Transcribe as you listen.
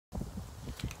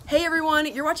Hey everyone,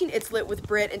 you're watching It's Lit with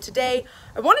Britt, and today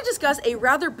I want to discuss a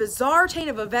rather bizarre chain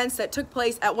of events that took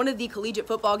place at one of the collegiate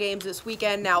football games this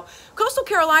weekend. Now, Coastal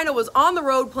Carolina was on the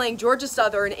road playing Georgia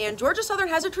Southern, and Georgia Southern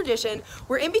has a tradition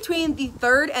where in between the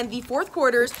third and the fourth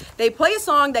quarters, they play a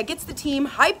song that gets the team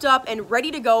hyped up and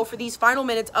ready to go for these final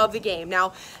minutes of the game.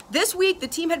 Now, this week the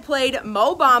team had played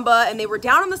Mo Bamba, and they were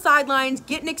down on the sidelines,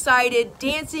 getting excited,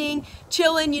 dancing,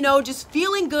 chilling, just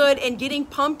feeling good and getting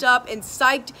pumped up and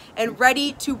psyched and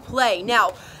ready to play.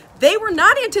 Now, they were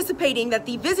not anticipating that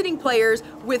the visiting players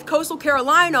with Coastal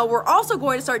Carolina were also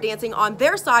going to start dancing on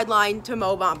their sideline to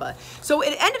Mo Bamba. So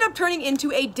it ended up turning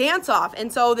into a dance-off,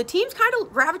 and so the teams kind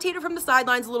of gravitated from the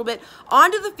sidelines a little bit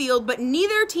onto the field, but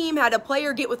neither team had a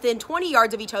player get within 20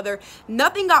 yards of each other.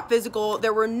 Nothing got physical.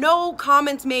 There were no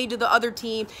comments made to the other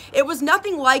team. It was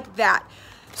nothing like that.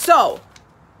 So,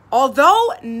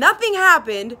 although nothing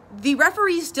happened, the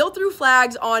referees still threw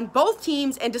flags on both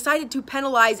teams and decided to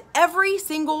penalize every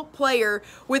single player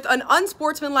with an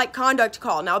unsportsmanlike conduct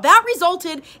call. Now, that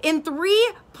resulted in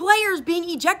 3 players being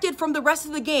ejected from the rest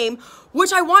of the game,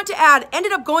 which I want to add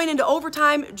ended up going into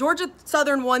overtime. Georgia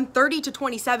Southern won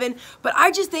 30-27, but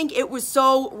I just think it was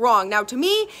so wrong. Now, to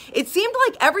me, it seemed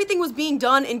like everything was being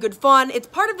done in good fun. It's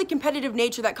part of the competitive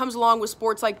nature that comes along with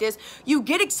sports like this. You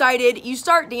get excited, you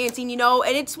start dancing,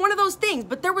 and it's one of those things.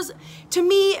 But there was, to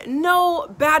me,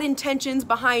 no bad intentions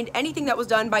behind anything that was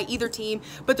done by either team,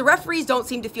 but the referees don't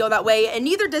seem to feel that way, and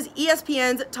neither does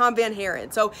ESPN's Tom Van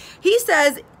Haren. So he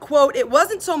says, quote, "It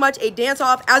wasn't so much a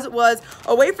dance-off as it was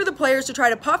a way for the players to try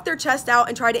to puff their chest out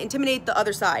and try to intimidate the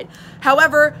other side.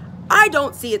 However, I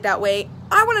don't see it that way.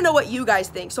 I want to know what you guys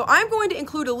think. So I'm going to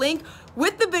include a link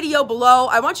with the video below.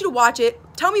 I want you to watch it.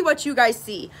 Tell me what you guys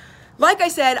see. Like I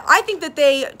said, I think that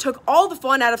they took all the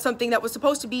fun out of something that was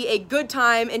supposed to be a good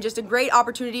time and just a great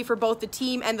opportunity for both the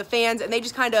team and the fans, and they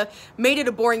just kind of made it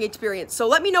a boring experience. So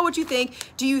let me know what you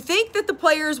think. Do you think that the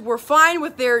players were fine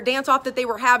with their dance-off that they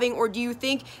were having, or do you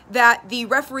think that the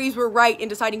referees were right in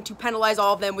deciding to penalize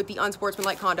all of them with the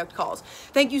unsportsmanlike conduct calls?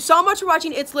 Thank you so much for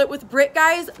watching It's Lit with Britt,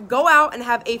 guys. Go out and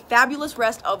have a fabulous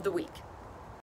rest of the week.